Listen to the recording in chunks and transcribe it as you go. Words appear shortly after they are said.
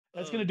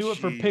That's Oh, going to do it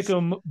for jeez.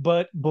 Pick'em.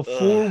 But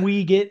before Ugh.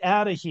 we get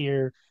out of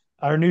here,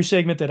 our new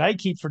segment that I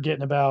keep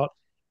forgetting about,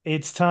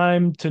 it's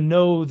time to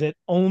know that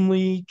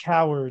only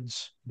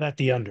cowards bet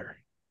the under.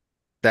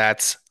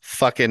 That's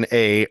fucking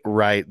A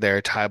right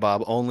there, Ty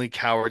Bob. Only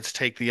cowards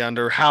take the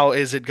under. How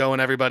is it going,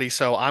 everybody?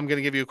 So I'm going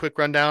to give you a quick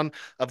rundown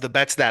of the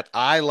bets that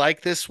I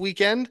like this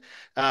weekend.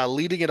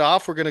 Leading it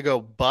off, we're going to go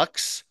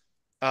Bucks.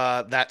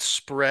 That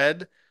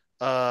spread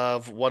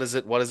of what is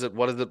it? What is it?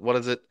 What is it? What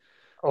is it?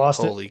 I lost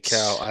it. Holy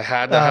cow! Uh,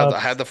 I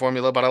had the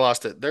formula, but I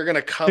lost it.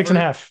 Six and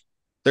a half.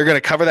 They're going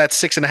to cover that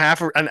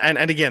 6.5.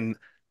 And again,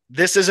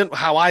 this isn't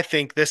how I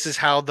think. This is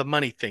how the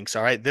money thinks.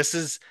 All right. This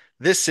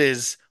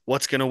is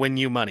what's going to win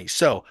you money.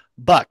 So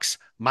Bucks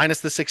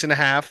minus the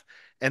 6.5,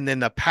 and then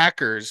the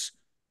Packers,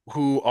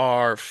 who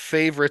are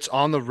favorites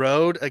on the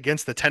road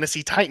against the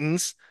Tennessee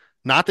Titans,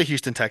 not the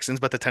Houston Texans,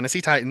 but the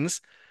Tennessee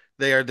Titans.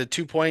 They are the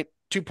 2 point.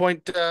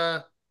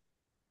 Oh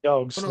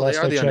Dogs. no, they Last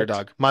are I the checked.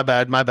 underdog. My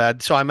bad, my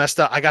bad. So I messed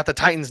up. I got the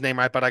Titans name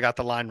right, but I got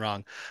the line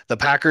wrong. The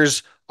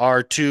Packers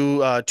are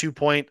 2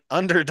 point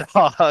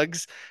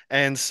underdogs,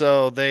 and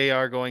so they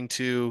are going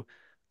to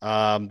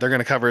they're going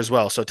to cover as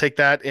well. So take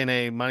that in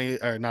a money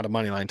or not a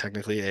money line,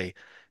 technically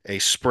a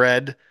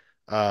spread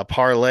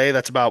parlay.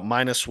 That's about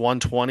minus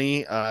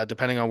 120,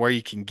 depending on where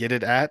you can get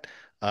it at.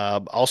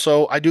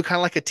 Also, I do kind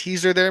of like a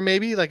teaser there,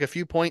 maybe like a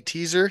few point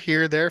teaser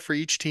here or there for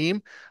each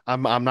team.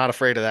 I'm not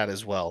afraid of that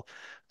as well.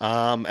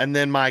 And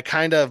then my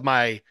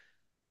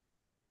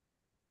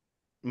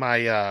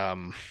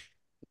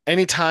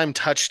anytime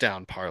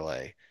touchdown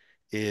parlay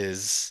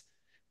is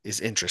is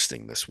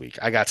interesting this week.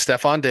 I got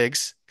Stephon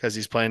Diggs because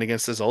he's playing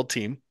against his old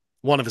team,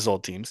 one of his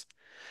old teams.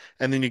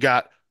 And then you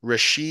got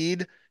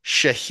Rashid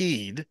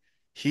Shaheed.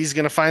 He's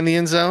going to find the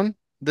end zone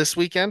this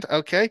weekend.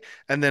 Okay.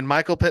 And then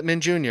Michael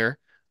Pittman Jr.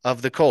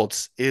 of the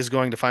Colts is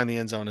going to find the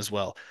end zone as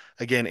well.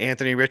 Again,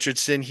 Anthony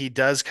Richardson, he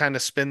does kind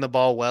of spin the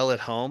ball well at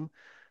home,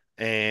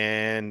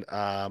 and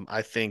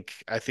I think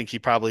he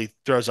probably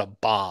throws a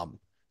bomb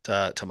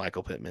to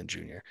Michael Pittman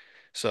Jr.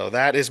 So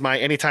that is my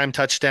anytime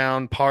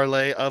touchdown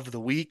parlay of the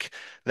week.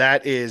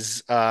 That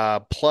is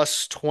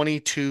plus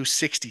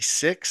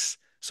 2266.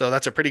 So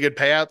that's a pretty good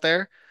payout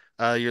there.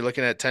 You're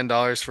looking at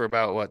 $10 for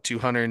about what,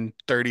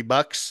 230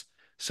 bucks.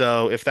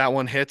 So if that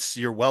one hits,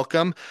 you're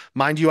welcome.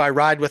 Mind you, I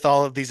ride with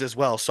all of these as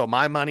well. So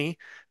my money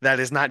that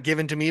is not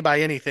given to me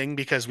by anything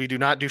because we do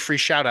not do free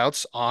shout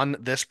outs on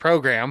this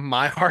program.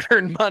 My hard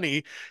earned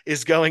money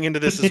is going into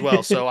this as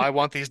well. So I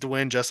want these to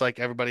win just like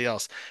everybody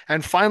else.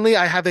 And finally,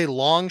 I have a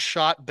long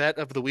shot bet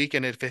of the week.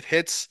 And if it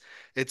hits,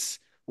 it's,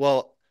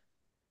 well,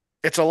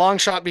 it's a long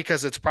shot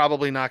because it's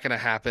probably not going to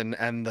happen.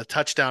 And the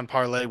touchdown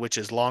parlay, which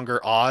is longer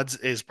odds,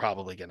 is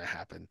probably going to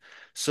happen.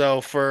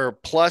 So for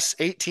plus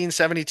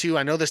 1872,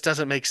 I know this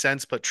doesn't make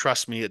sense, but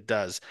trust me, it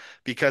does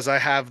because I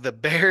have the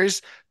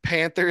Bears,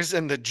 Panthers,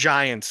 and the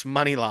Giants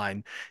money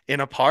line in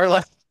a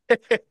parlay.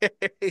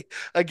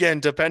 Again,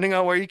 depending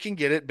on where you can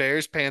get it,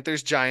 Bears,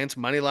 Panthers, Giants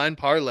money line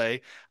parlay.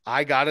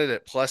 I got it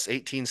at plus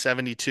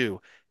 1872.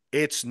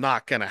 It's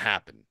not going to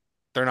happen.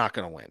 They're not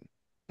going to win.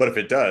 But if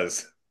it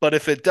does, But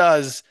if it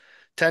does,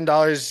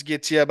 $10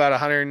 gets you about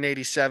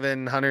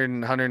 187, 100,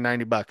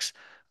 190 bucks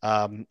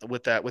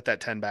with that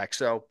 10 back.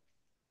 So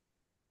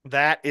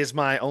that is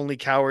my only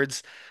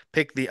cowards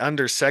pick the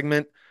under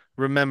segment.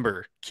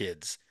 Remember,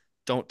 kids,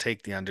 don't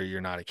take the under.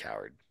 You're not a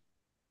coward.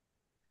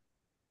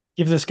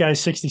 Give this guy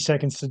 60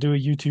 seconds to do a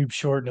YouTube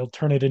short and he'll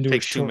turn it into a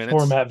Takes two short minutes.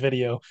 format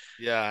video.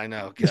 Yeah, I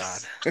know.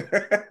 God.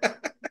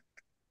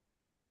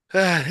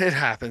 It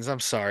happens. I'm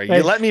sorry. You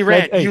Hey, let me hey,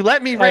 rant. hey, You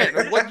let me hey.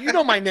 rant. What you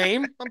know my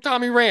name? I'm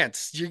Tommy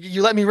Rants.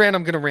 You let me rant,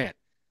 I'm gonna rant.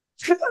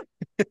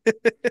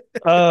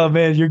 Oh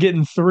man, you're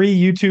getting three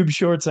YouTube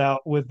shorts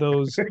out with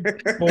those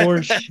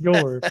for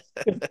sure.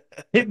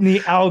 Hitting the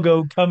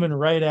algo coming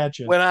right at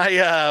you. When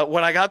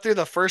I got through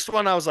the first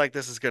one, I was like,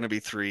 this is gonna be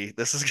three.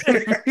 This is gonna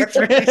be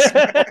three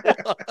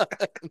small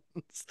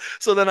ones.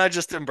 So then I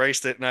just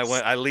embraced it and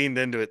I leaned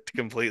into it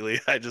completely.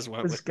 I just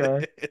went This with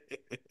guy.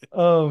 it.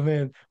 Oh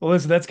man. Well,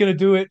 listen, that's going to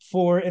do it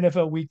for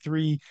NFL Week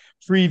 3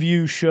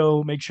 preview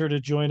show. Make sure to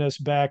join us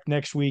back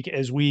next week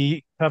as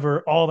we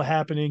cover all the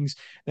happenings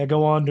that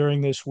go on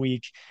during this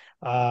week.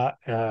 Uh,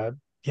 uh,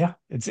 yeah,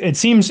 it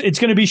seems it's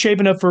going to be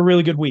shaping up for a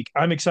really good week.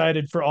 I'm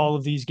excited for all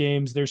of these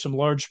games. There's some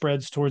large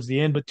spreads towards the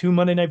end, but two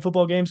Monday Night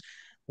Football games.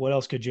 What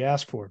else could you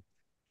ask for?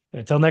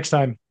 Until next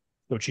time,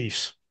 go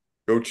Chiefs.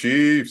 go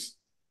Chiefs.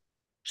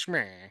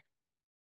 Schmeh.